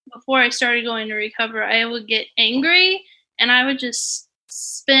before I started going to recover, I would get angry and I would just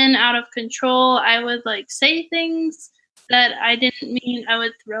spin out of control. I would say things that I didn't mean. I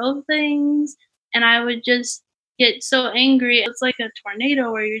would throw things and I would just get so angry. It's like a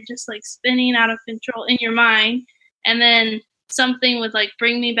tornado where you're just spinning out of control in your mind. And then something would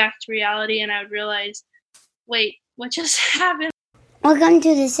bring me back to reality and I would realize, wait, what just happened? Welcome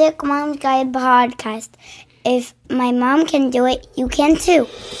to the Sick Mom's Guide podcast. If my mom can do it, you can too.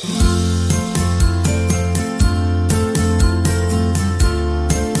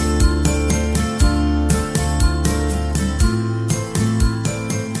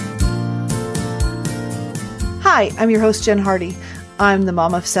 Hi, I'm your host, Jen Hardy. I'm the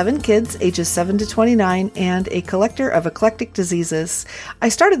mom of 7 kids, ages 7 to 29, and a collector of eclectic diseases. I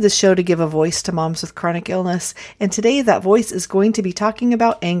started this show to give a voice to moms with chronic illness, and today that voice is going to be talking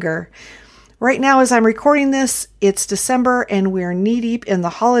about anger. Right now, as I'm recording this, it's December, and we're knee-deep in the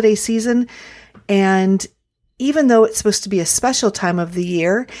holiday season, and even though it's supposed to be a special time of the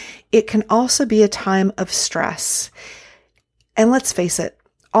year, it can also be a time of stress. And let's face it,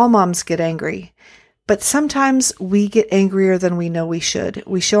 all moms get angry. But sometimes we get angrier than we know we should.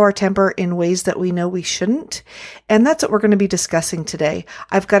 We show our temper in ways that we know we shouldn't. And that's what we're going to be discussing today.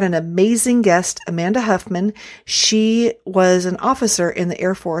 I've got an amazing guest, Amanda Huffman. She was an officer in the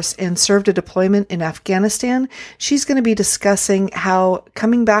Air Force and served a deployment in Afghanistan. She's going to be discussing how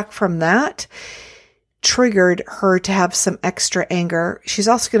coming back from that triggered her to have some extra anger. She's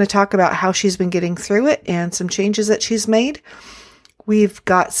also going to talk about how she's been getting through it and some changes that she's made. We've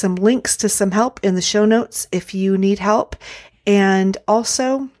got some links to some help in the show notes if you need help. And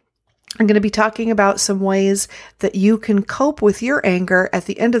also, I'm going to be talking about some ways that you can cope with your anger at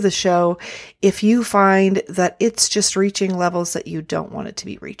the end of the show if you find that it's just reaching levels that you don't want it to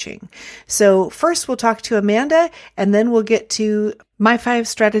be reaching. So first, we'll talk to Amanda, and then we'll get to my 5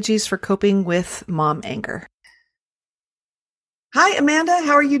 strategies for coping with mom anger. Hi, Amanda.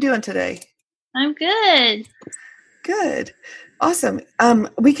 How are you doing today? I'm good. Good. Awesome.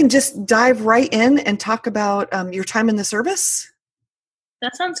 We can just dive right in and talk about your time in the service.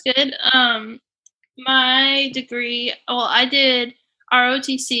 That sounds good. My degree, I did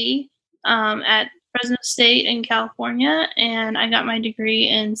ROTC at Fresno State in California, and I got my degree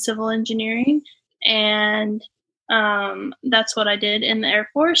in civil engineering, and that's what I did in the Air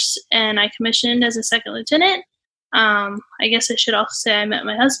Force, and I commissioned as a second lieutenant. I guess I should also say I met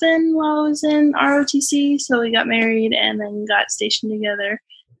my husband while I was in ROTC, so we got married and then got stationed together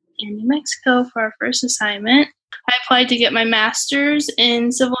in New Mexico for our first assignment. I applied to get my master's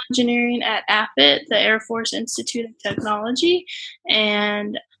in civil engineering at AFIT, the Air Force Institute of Technology,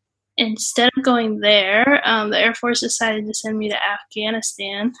 and instead of going there, the Air Force decided to send me to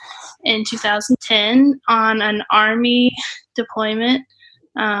Afghanistan in 2010 on an Army deployment.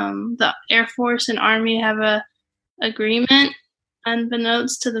 The Air Force and Army have a agreement,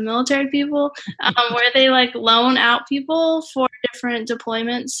 unbeknownst to the military people, where they loan out people for different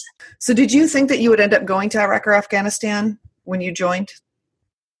deployments. So did you think that you would end up going to Iraq or Afghanistan when you joined?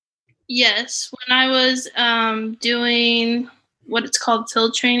 Yes. When I was doing what it's called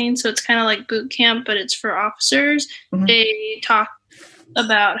field training, so it's kind of like boot camp, but it's for officers, They talk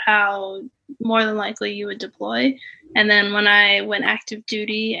about how more than likely you would deploy. And then when I went active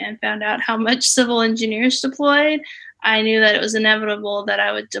duty and found out how much civil engineers deployed, I knew that it was inevitable that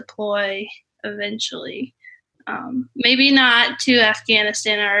I would deploy eventually. Maybe not to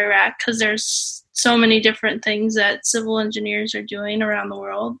Afghanistan or Iraq, because there's so many different things that civil engineers are doing around the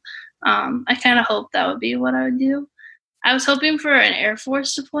world. I kind of hoped that would be what I would do. I was hoping for an Air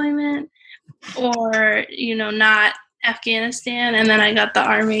Force deployment or, not Afghanistan, and then I got the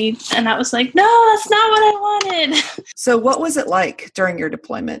Army, and I was like, no, that's not what I wanted. So what was it like during your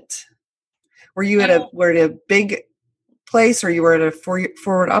deployment? Were you at a big place, or you were at a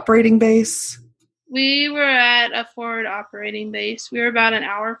forward operating base? We were at a forward operating base. We were about an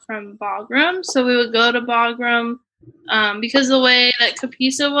hour from Bagram, so we would go to Bagram because the way that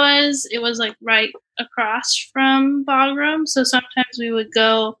Kapisa was, it was right across from Bagram, so sometimes we would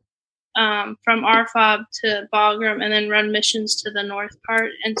go from Arfab to Bagram and then run missions to the north part.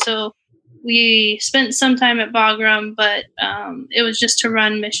 And so we spent some time at Bagram, but it was just to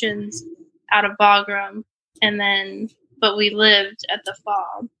run missions out of Bagram. But we lived at the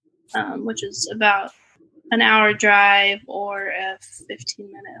FOB, which is about an hour drive or a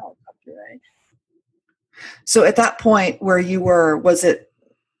 15-minute helicopter ride. So at that point where you were, was it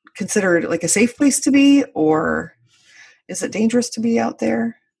considered a safe place to be, or is it dangerous to be out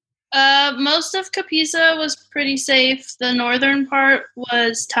there? Most of Kapisa was pretty safe. The northern part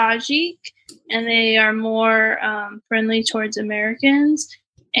was Tajik, and they are more friendly towards Americans.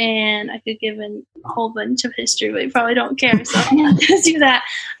 and I could give a whole bunch of history, but you probably don't care, so I'm not going to do that.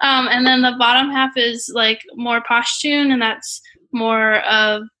 And then the bottom half is like more Pashtun, and that's more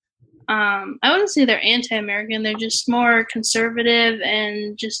of, I wouldn't say they're anti-American, they're just more conservative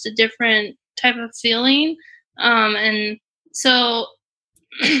and just a different type of feeling. And so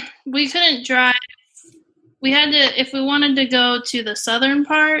we couldn't drive. We had to, if we wanted to go to the southern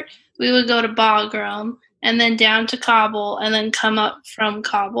part, we would go to Bagram and then down to Kabul and then come up from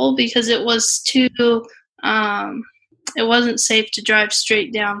Kabul because it was too, it wasn't safe to drive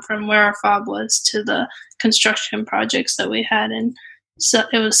straight down from where our fob was to the construction projects that we had in, so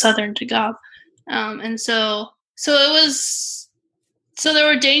it was southern to Gob. And so it was, so there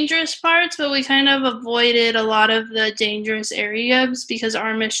were dangerous parts, but we kind of avoided a lot of the dangerous areas because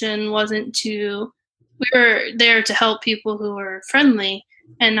our mission wasn't to, we were there to help people who were friendly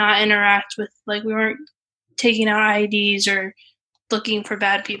and not interact with, like, we weren't taking out IDs or looking for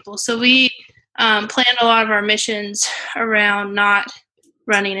bad people. So we planned a lot of our missions around not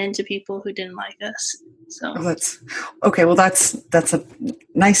running into people who didn't like us. So that's okay. Well, that's a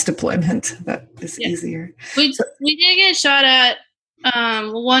nice deployment. That is easier. We did get shot at.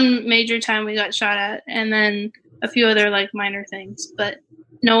 One major time we got shot at, and then a few other like minor things, but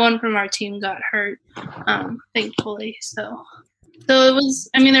no one from our team got hurt, thankfully. So it was,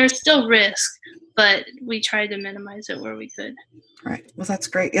 I mean, there was still risk, but we tried to minimize it where we could. Right. Well, that's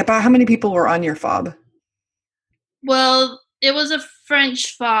great. About how many people were on your fob? Well, it was a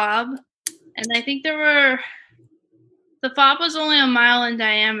French fob, and I think the fob was only a mile in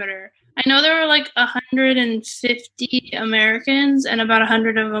diameter. I know there were like 150 Americans, and about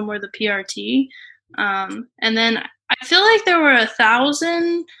 100 of them were the PRT. And then I feel like there were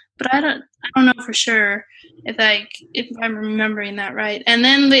 1,000, but I don't know for sure if I'm remembering that right. And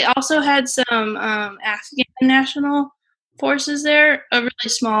then they also had some Afghan national forces there, a really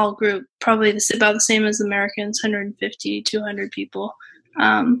small group, probably about the same as Americans, 150, 200 people.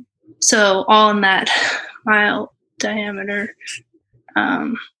 So all in that mile diameter.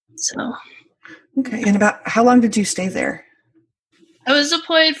 So. Okay. And about how long did you stay there? I was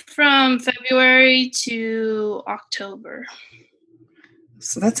deployed from February to October.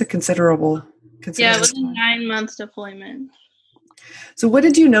 So that's a considerable. Yeah, it was a 9-month deployment. So what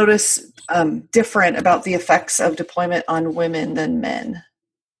did you notice different about the effects of deployment on women than men?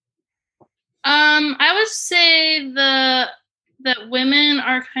 I would say that women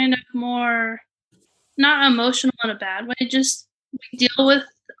are kind of more, not emotional in a bad way, just we deal with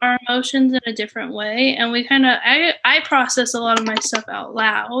our emotions in a different way, and we kind of, I process a lot of my stuff out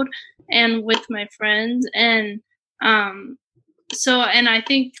loud and with my friends, and and I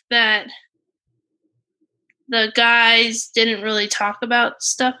think that the guys didn't really talk about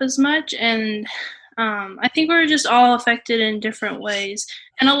stuff as much, and I think we were just all affected in different ways.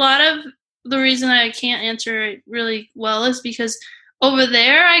 And a lot of the reason I can't answer it really well is because over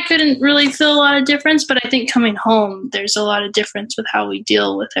there I couldn't really feel a lot of difference, but I think coming home there's a lot of difference with how we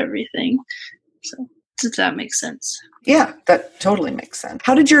deal with everything. So if that makes sense. Yeah, that totally makes sense.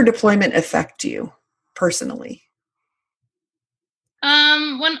 How did your deployment affect you personally?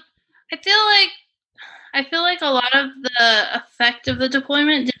 When I feel like a lot of the effect of the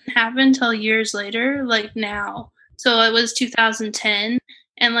deployment didn't happen until years later, like now. So it was 2010,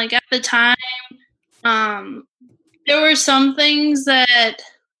 and like at the time, there were some things that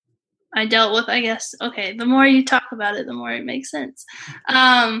I dealt with, I guess. Okay, the more you talk about it, the more it makes sense.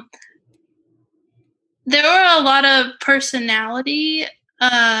 There were a lot of personality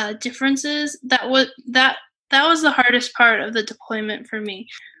differences that was the hardest part of the deployment for me.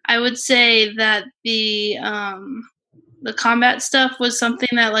 I would say that the combat stuff was something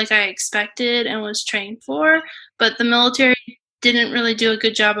that like I expected and was trained for, but the military didn't really do a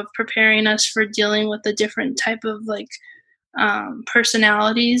good job of preparing us for dealing with the different type of like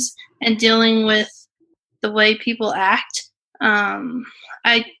personalities and dealing with the way people act.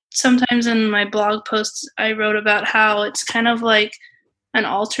 I sometimes in my blog posts I wrote about how it's kind of like an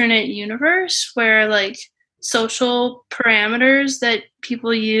alternate universe where like social parameters that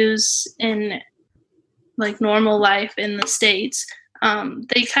people use in like normal life in the States,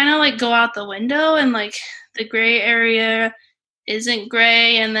 they kind of like go out the window, and like the gray area isn't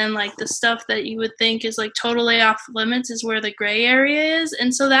gray, and then like the stuff that you would think is like totally off limits is where the gray area is.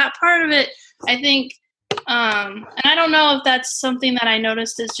 And so that part of it, I think, and I don't know if that's something that I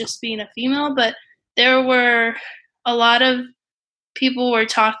noticed as just being a female, but there were a lot of people were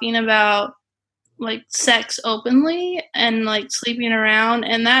talking about like sex openly and like sleeping around,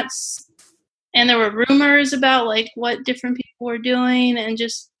 and there were rumors about like what different people were doing, and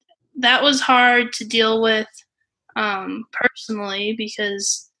just that was hard to deal with personally,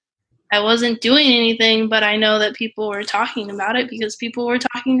 because I wasn't doing anything, but I know that people were talking about it because people were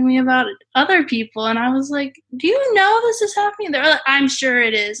talking to me about other people. And I was like, do you know this is happening? They're like, I'm sure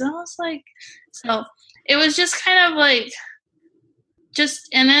it is. And I was like, so it was just kind of like,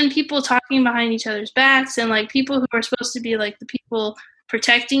 and then people talking behind each other's backs, and like people who are supposed to be like the people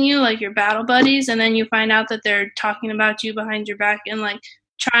protecting you, like your battle buddies. And then you find out that they're talking about you behind your back and like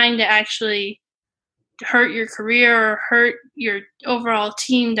trying to actually hurt your career or hurt your overall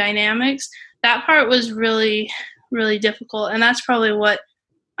team dynamics. That part was really, really difficult. And that's probably what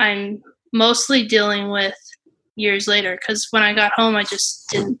I'm mostly dealing with years later, because when I got home, I just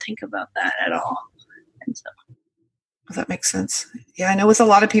didn't think about that at all. And so. Well, that makes sense. Yeah, I know with a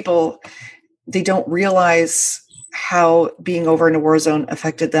lot of people, they don't realize how being over in a war zone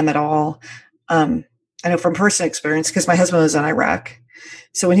affected them at all. I know from personal experience, because my husband was in Iraq.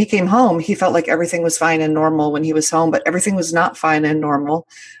 So when he came home, he felt like everything was fine and normal when he was home, but everything was not fine and normal.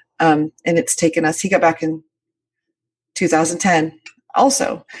 And it's taken us, he got back in 2010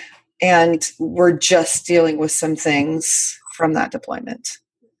 also. And we're just dealing with some things from that deployment.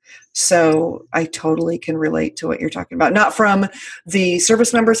 So I totally can relate to what you're talking about, not from the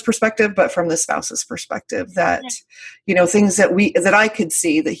service member's perspective, but from the spouse's perspective that, you know, things that I could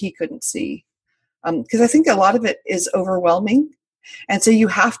see that he couldn't see. Because I think a lot of it is overwhelming. And so you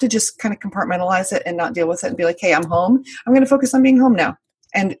have to just kind of compartmentalize it and not deal with it and be like, hey, I'm home. I'm going to focus on being home now.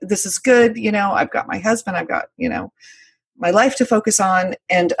 And this is good. You know, I've got my husband, I've got, you know, my life to focus on.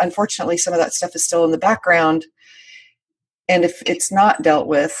 And unfortunately, some of that stuff is still in the background. And if it's not dealt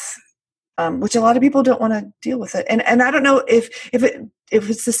with, which a lot of people don't want to deal with it. And I don't know if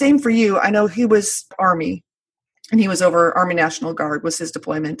it's the same for you. I know he was Army. And he was over Army National Guard was his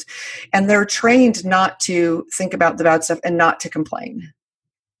deployment. And they're trained not to think about the bad stuff and not to complain.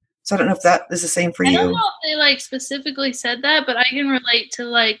 So I don't know if that is the same for you. I don't know if they like specifically said that, but I can relate to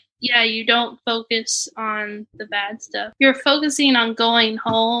like, yeah, you don't focus on the bad stuff. You're focusing on going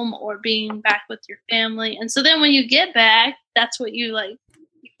home or being back with your family. And so then when you get back, that's what you like.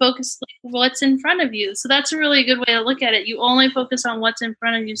 You focus like what's in front of you. So that's a really good way to look at it. You only focus on what's in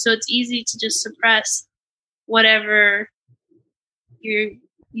front of you. So it's easy to just suppress whatever you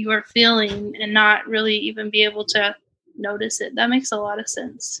are feeling and not really even be able to notice it. That makes a lot of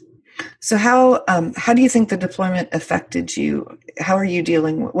sense. So how do you think the deployment affected you? How are you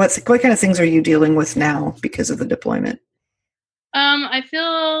dealing with what kind of things are you dealing with now because of the deployment? I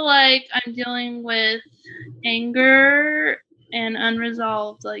feel like I'm dealing with anger and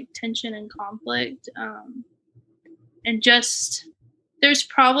unresolved like tension and conflict. And just there's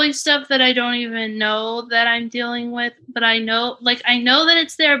probably stuff that I don't even know that I'm dealing with, but I know that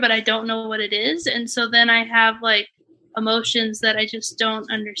it's there, but I don't know what it is. And so then I have like emotions that I just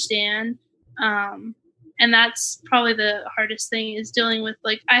don't understand. And that's probably the hardest thing is dealing with,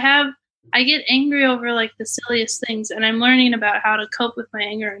 like, I get angry over like the silliest things, and I'm learning about how to cope with my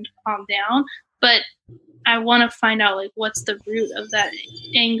anger and to calm down. But I want to find out like what's the root of that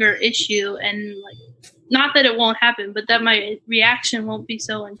anger issue, and like, not that it won't happen, but that my reaction won't be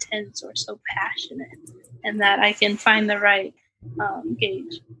so intense or so passionate, and that I can find the right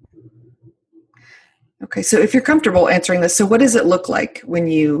gauge. Okay, so if you're comfortable answering this, so what does it look like when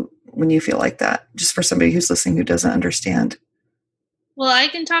you feel like that? Just for somebody who's listening who doesn't understand. Well, I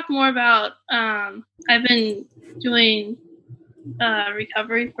can talk more about. I've been doing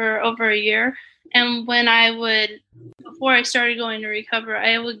recovery for over a year, and before I started going to recover,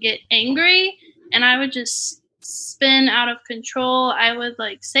 I would get angry. And I would just spin out of control. I would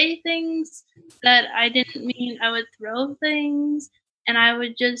like say things that I didn't mean. I would throw things, and I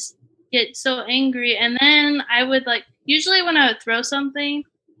would just get so angry. And then I would like, usually when I would throw something,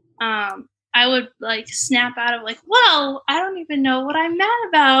 I would like snap out of like, well, I don't even know what I'm mad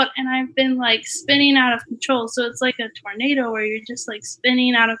about. And I've been like spinning out of control. So it's like a tornado where you're just like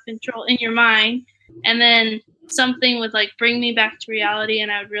spinning out of control in your mind. And then something would like bring me back to reality,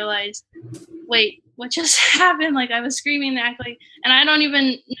 and I would realize, wait, what just happened? Like I was screaming and acting, and I don't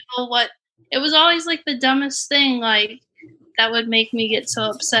even know what. It was always like the dumbest thing, like that would make me get so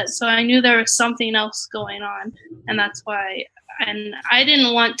upset. So I knew there was something else going on, and that's why. And I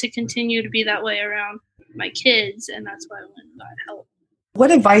didn't want to continue to be that way around my kids, and that's why I went and got help.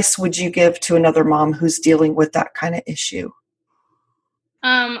 What advice would you give to another mom who's dealing with that kind of issue?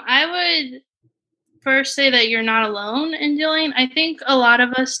 I would first say that you're not alone in dealing. I think a lot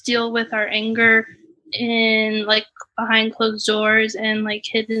of us deal with our anger in like behind closed doors and like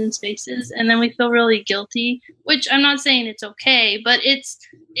hidden spaces, and then we feel really guilty, which I'm not saying it's okay, but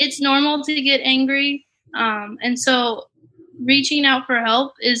it's normal to get angry. And so reaching out for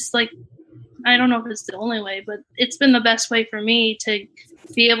help is like I don't know if it's the only way, but it's been the best way for me to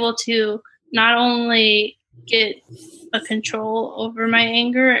be able to not only get a control over my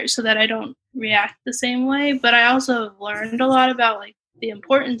anger so that I don't react the same way, but I also have learned a lot about like the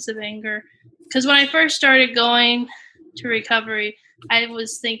importance of anger. Because when I first started going to recovery, I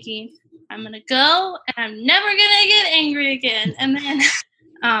was thinking, I'm going to go and I'm never going to get angry again. And then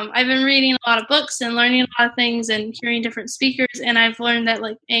I've been reading a lot of books and learning a lot of things and hearing different speakers. And I've learned that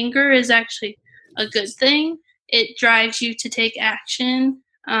like anger is actually a good thing. It drives you to take action.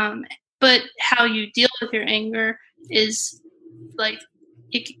 But how you deal with your anger is like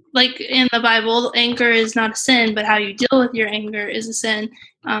in the Bible, anger is not a sin, but how you deal with your anger is a sin,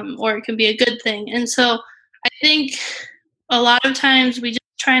 or it can be a good thing. And so I think a lot of times we just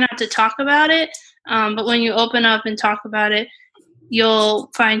try not to talk about it. But when you open up and talk about it, you'll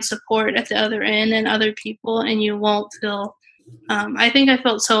find support at the other end and other people, and you won't feel, I think I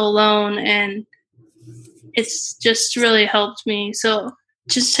felt so alone, and it's just really helped me. So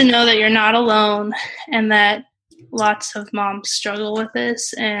just to know that you're not alone and that lots of moms struggle with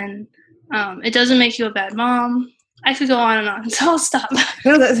this, and it doesn't make you a bad mom. I could go on and on, so I'll stop.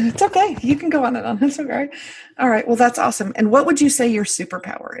 No, it's okay. You can go on and on. That's okay. All right. Well, that's awesome. And what would you say your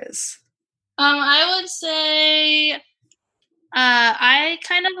superpower is? I would say I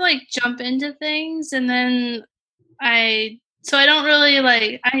kind of like jump into things, and then I don't really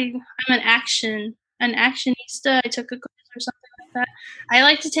like, I'm an actionista. I took a course or something like that. I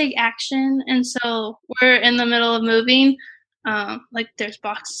like to take action, and so we're in the middle of moving, like there's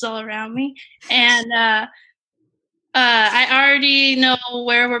boxes all around me, and I already know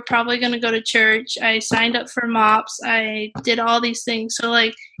where we're probably going to go to church. I signed up for MOPS. I did all these things. So,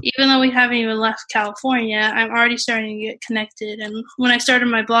 like, even though we haven't even left California, I'm already starting to get connected. And when I started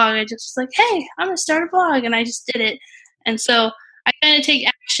my blog, I just was like, hey, I'm going to start a blog. And I just did it. And so I kind of take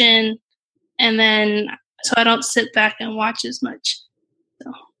action, and then so I don't sit back and watch as much. So.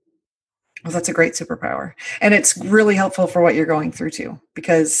 Well, that's a great superpower. And it's really helpful for what you're going through too,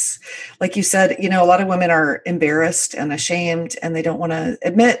 because like you said, you know, a lot of women are embarrassed and ashamed, and they don't want to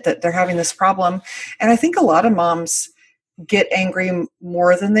admit that they're having this problem. And I think a lot of moms get angry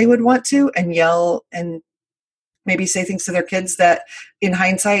more than they would want to, and yell and maybe say things to their kids that in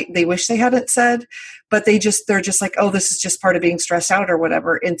hindsight they wish they hadn't said, but they're just like, oh, this is just part of being stressed out or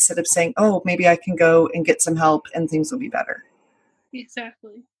whatever, instead of saying, oh, maybe I can go and get some help and things will be better.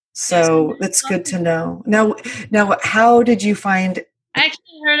 Exactly. So that's good to know. Now, how did you find? I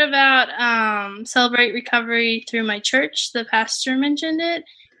actually heard about Celebrate Recovery through my church. The pastor mentioned it,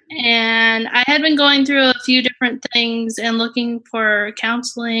 and I had been going through a few different things and looking for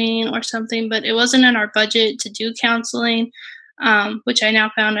counseling or something, but it wasn't in our budget to do counseling, which I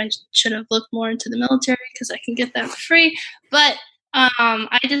now found I should have looked more into the military because I can get that for free. But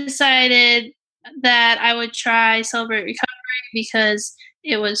I decided that I would try Celebrate Recovery because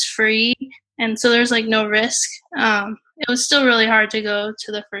it was free, and so there's like no risk. It was still really hard to go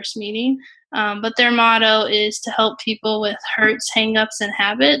to the first meeting, but their motto is to help people with hurts, hang-ups, and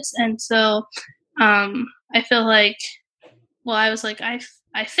habits. And so I feel like, well, I was like, I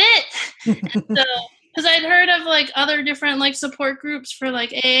fit. And so, because I'd heard of like other different like support groups for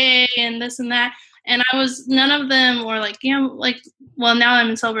like AA and this and that, and none of them were like, well, now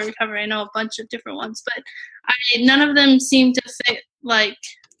I'm in Celebrate Recovery, I know a bunch of different ones, but none of them seemed to fit like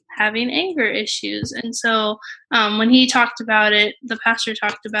having anger issues. And so when he talked about it, the pastor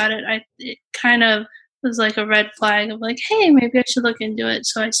talked about it, it kind of was like a red flag of like, hey, maybe I should look into it.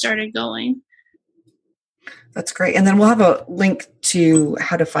 So I started going. That's great. And then we'll have a link to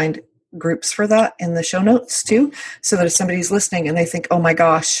how to find groups for that in the show notes too, so that if somebody's listening and they think, oh my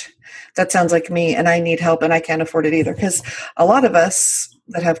gosh, that sounds like me and I need help and I can't afford it either. Because a lot of us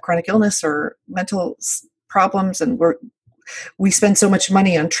that have chronic illness or mental problems, and we spend so much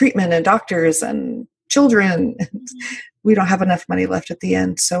money on treatment and doctors and children, and we don't have enough money left at the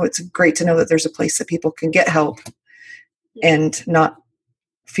end. So it's great to know that there's a place that people can get help and not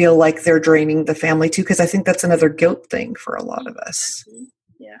feel like they're draining the family too, because I think that's another guilt thing for a lot of us.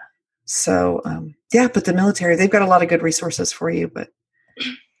 Yeah. So, but the military, they've got a lot of good resources for you, but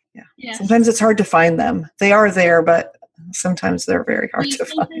sometimes it's hard to find them. They are there, but sometimes they're very hard to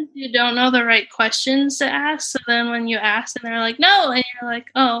find. You don't know the right questions to ask. So then when you ask and they're like, no, and you're like,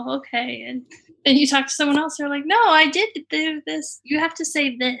 oh, okay. And then you talk to someone else, they're like, no, I did do this. You have to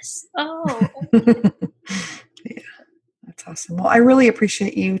say this. Oh. Okay. Yeah, that's awesome. Well, I really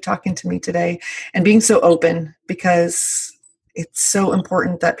appreciate you talking to me today and being so open, because it's so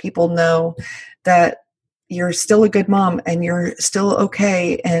important that people know that you're still a good mom and you're still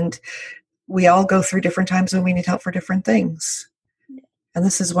okay. And we all go through different times when we need help for different things. And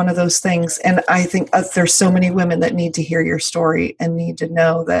this is one of those things. And I think there's so many women that need to hear your story and need to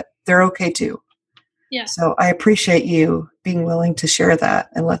know that they're okay too. Yeah. So I appreciate you being willing to share that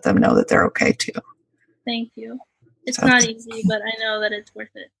and let them know that they're okay too. Thank you. It's not easy, but I know that it's worth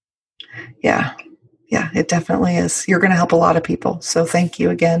it. Yeah. Yeah, it definitely is. You're going to help a lot of people. So thank you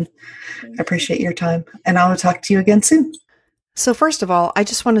again. I appreciate your time. And I'll talk to you again soon. So first of all, I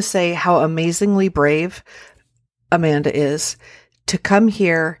just want to say how amazingly brave Amanda is to come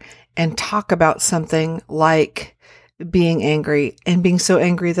here and talk about something like being angry and being so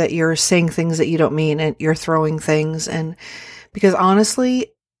angry that you're saying things that you don't mean and you're throwing things. And because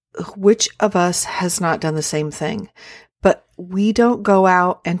honestly, which of us has not done the same thing? But we don't go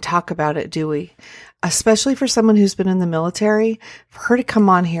out and talk about it, do we? Especially for someone who's been in the military, for her to come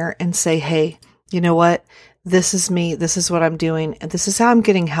on here and say, hey, you know what? This is me. This is what I'm doing. And this is how I'm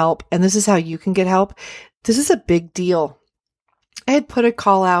getting help. And this is how you can get help. This is a big deal. I had put a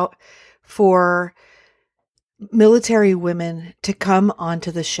call out for military women to come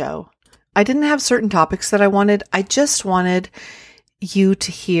onto the show. I didn't have certain topics that I wanted. I just wanted you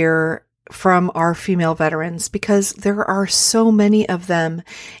to hear from our female veterans because there are so many of them.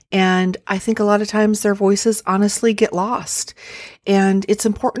 And I think a lot of times their voices honestly get lost. And it's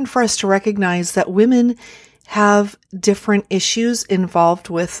important for us to recognize that women have different issues involved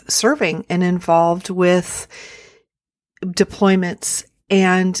with serving and involved with deployments.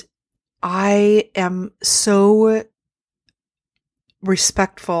 And I am so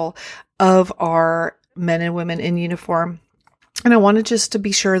respectful of our men and women in uniform. And I wanted just to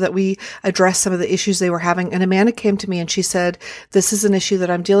be sure that we address some of the issues they were having. And Amanda came to me and she said, this is an issue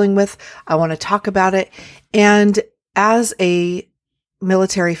that I'm dealing with. I want to talk about it. And as a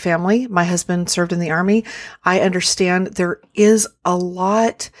military family, my husband served in the Army. I understand there is a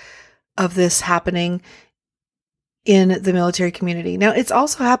lot of this happening in the military community. Now, it's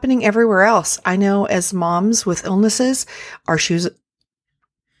also happening everywhere else. I know as moms with illnesses, our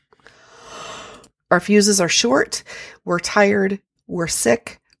fuses are short, we're tired, we're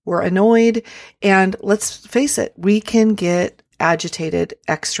sick, we're annoyed, and let's face it, we can get agitated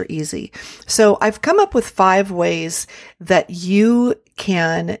extra easy. So I've come up with 5 ways that you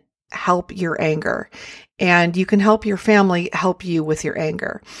can help your anger. And you can help your family help you with your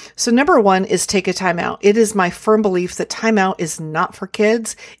anger. So number 1 is take a timeout. It is my firm belief that timeout is not for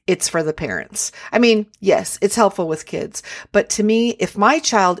kids. It's for the parents. I mean, yes, it's helpful with kids. But to me, if my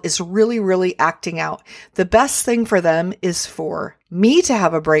child is really, really acting out, the best thing for them is for me to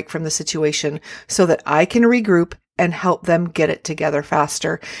have a break from the situation so that I can regroup and help them get it together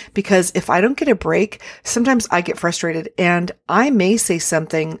faster. Because if I don't get a break, sometimes I get frustrated and I may say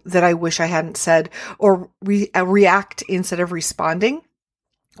something that I wish I hadn't said or react instead of responding,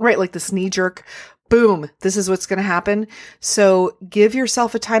 right? Like this knee jerk, boom, this is what's going to happen. So give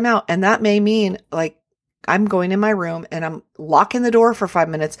yourself a timeout. And that may mean like, I'm going in my room and I'm locking the door for 5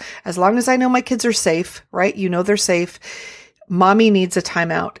 minutes. As long as I know my kids are safe, right? You know, they're safe. Mommy needs a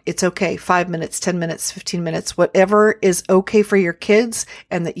timeout. It's okay. 5 minutes, 10 minutes, 15 minutes, whatever is okay for your kids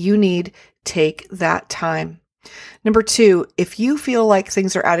and that you need, take that time. Number 2, if you feel like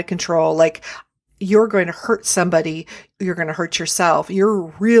things are out of control, like you're going to hurt somebody, you're going to hurt yourself,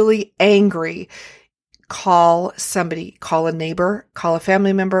 you're really angry, call somebody, call a neighbor, call a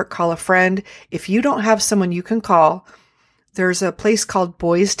family member, call a friend. If you don't have someone you can call, there's a place called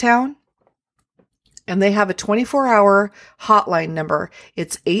Boys Town. And they have a 24-hour hotline number.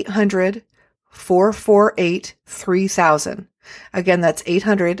 It's 800-448-3000. Again, that's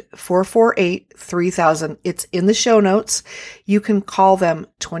 800-448-3000. It's in the show notes. You can call them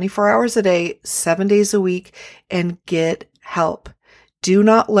 24 hours a day, 7 days a week, and get help. Do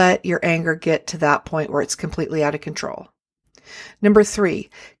not let your anger get to that point where it's completely out of control. Number 3,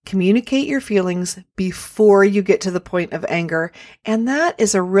 communicate your feelings before you get to the point of anger. And that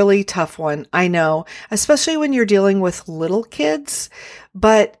is a really tough one. I know, especially when you're dealing with little kids,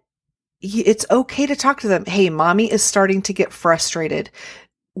 but it's okay to talk to them. Hey, mommy is starting to get frustrated.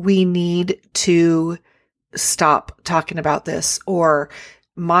 We need to stop talking about this, or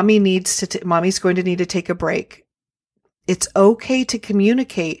mommy's going to need to take a break. It's okay to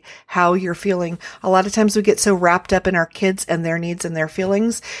communicate how you're feeling. A lot of times we get so wrapped up in our kids and their needs and their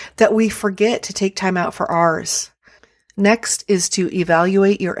feelings that we forget to take time out for ours. Next is to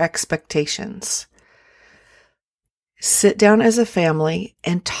evaluate your expectations. Sit down as a family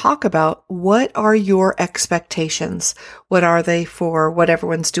and talk about what are your expectations? What are they for what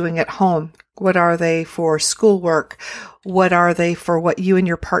everyone's doing at home? What are they for schoolwork? What are they for what you and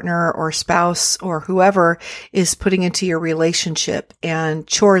your partner or spouse or whoever is putting into your relationship and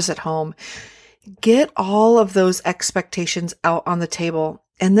chores at home? Get all of those expectations out on the table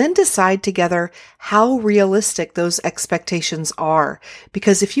and then decide together how realistic those expectations are.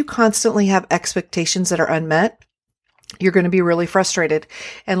 Because if you constantly have expectations that are unmet, you're going to be really frustrated.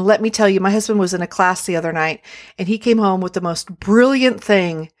 And let me tell you, my husband was in a class the other night and he came home with the most brilliant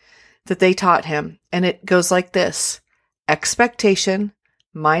thing that they taught him. And it goes like this: expectation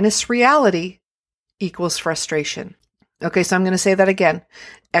minus reality equals frustration. Okay, so I'm going to say that again.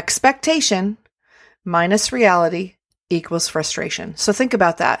 Expectation minus reality equals frustration. So think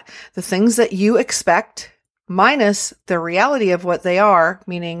about that. The things that you expect minus the reality of what they are,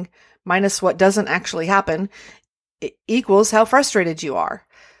 meaning minus what doesn't actually happen, equals how frustrated you are.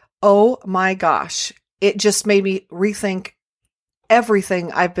 Oh my gosh. It just made me rethink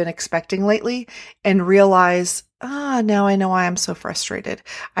everything I've been expecting lately and realize, now I know why I'm so frustrated.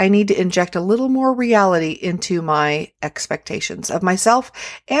 I need to inject a little more reality into my expectations of myself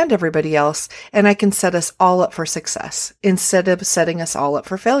and everybody else, and I can set us all up for success instead of setting us all up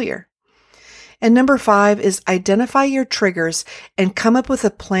for failure. And number 5 is identify your triggers and come up with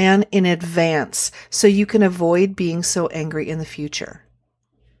a plan in advance so you can avoid being so angry in the future.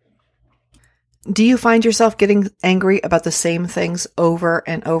 Do you find yourself getting angry about the same things over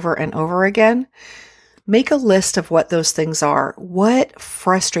and over and over again? Make a list of what those things are. What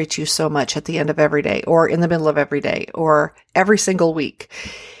frustrates you so much at the end of every day, or in the middle of every day, or every single week?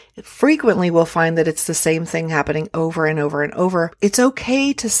 Frequently, we'll find that it's the same thing happening over and over and over. It's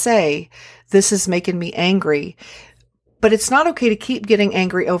okay to say, this is making me angry, but it's not okay to keep getting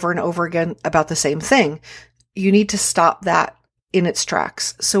angry over and over again about the same thing. You need to stop that in its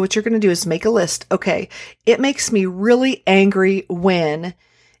tracks. So what you're going to do is make a list. Okay, it makes me really angry when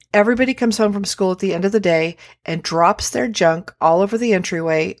everybody comes home from school at the end of the day and drops their junk all over the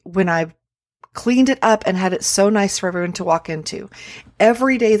entryway when I've cleaned it up and had it so nice for everyone to walk into.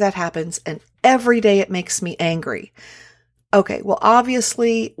 Every day that happens, and every day it makes me angry. Okay, well,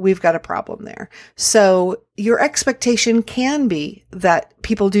 obviously we've got a problem there. So your expectation can be that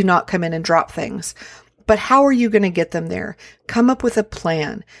people do not come in and drop things. But how are you going to get them there? Come up with a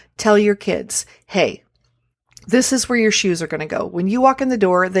plan. Tell your kids, hey, this is where your shoes are going to go. When you walk in the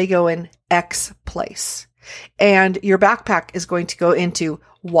door, they go in X place. And your backpack is going to go into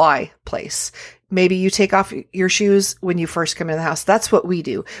Y place. Maybe you take off your shoes when you first come in the house. That's what we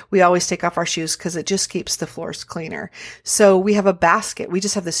do. We always take off our shoes because it just keeps the floors cleaner. So we have a basket. We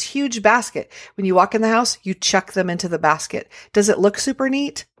just have this huge basket. When you walk in the house, you chuck them into the basket. Does it look super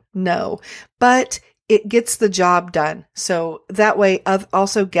neat? No. But it gets the job done. So that way,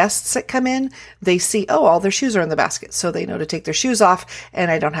 also guests that come in, they see, oh, all their shoes are in the basket. So they know to take their shoes off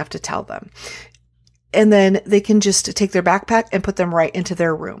and I don't have to tell them. And then they can just take their backpack and put them right into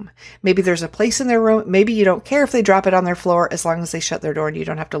their room. Maybe there's a place in their room. Maybe you don't care if they drop it on their floor as long as they shut their door and you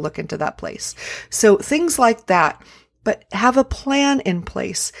don't have to look into that place. So things like that, but have a plan in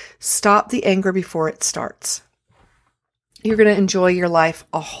place. Stop the anger before it starts. You're going to enjoy your life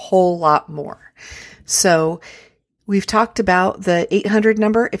a whole lot more. So we've talked about the 800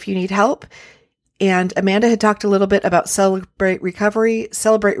 number if you need help. And Amanda had talked a little bit about Celebrate Recovery.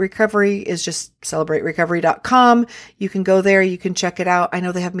 Celebrate Recovery is just celebraterecovery.com. You can go there. You can check it out. I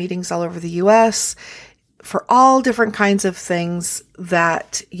know they have meetings all over the U.S. for all different kinds of things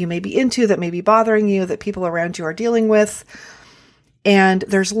that you may be into, that may be bothering you, that people around you are dealing with. And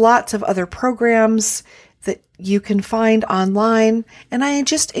there's lots of other programs that you can find online. And I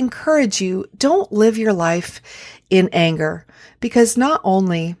just encourage you, don't live your life in anger, because not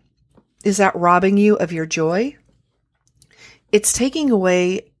only is that robbing you of your joy, it's taking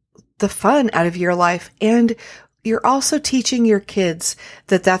away the fun out of your life. And you're also teaching your kids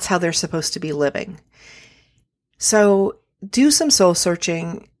that that's how they're supposed to be living. So do some soul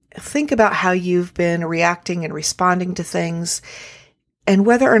searching. Think about how you've been reacting and responding to things, and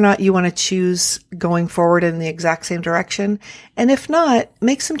whether or not you want to choose going forward in the exact same direction. And if not,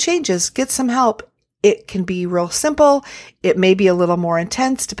 make some changes, get some help. It can be real simple. It may be a little more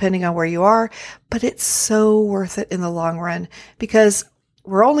intense depending on where you are, but it's so worth it in the long run, because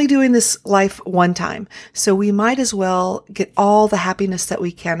we're only doing this life one time. So we might as well get all the happiness that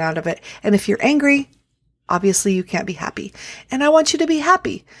we can out of it. And if you're angry, obviously you can't be happy. And I want you to be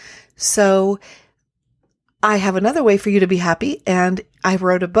happy. So I have another way for you to be happy, and I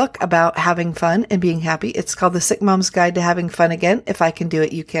wrote a book about having fun and being happy. It's called The Sick Mom's Guide to Having Fun Again. If I can do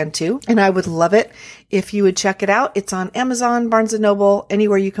it, you can too. And I would love it if you would check it out. It's on Amazon, Barnes & Noble,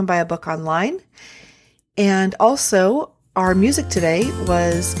 anywhere you can buy a book online. And also, our music today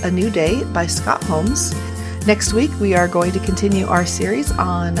was A New Day by Scott Holmes. Next week, we are going to continue our series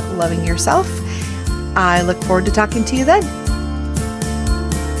on loving yourself. I look forward to talking to you then.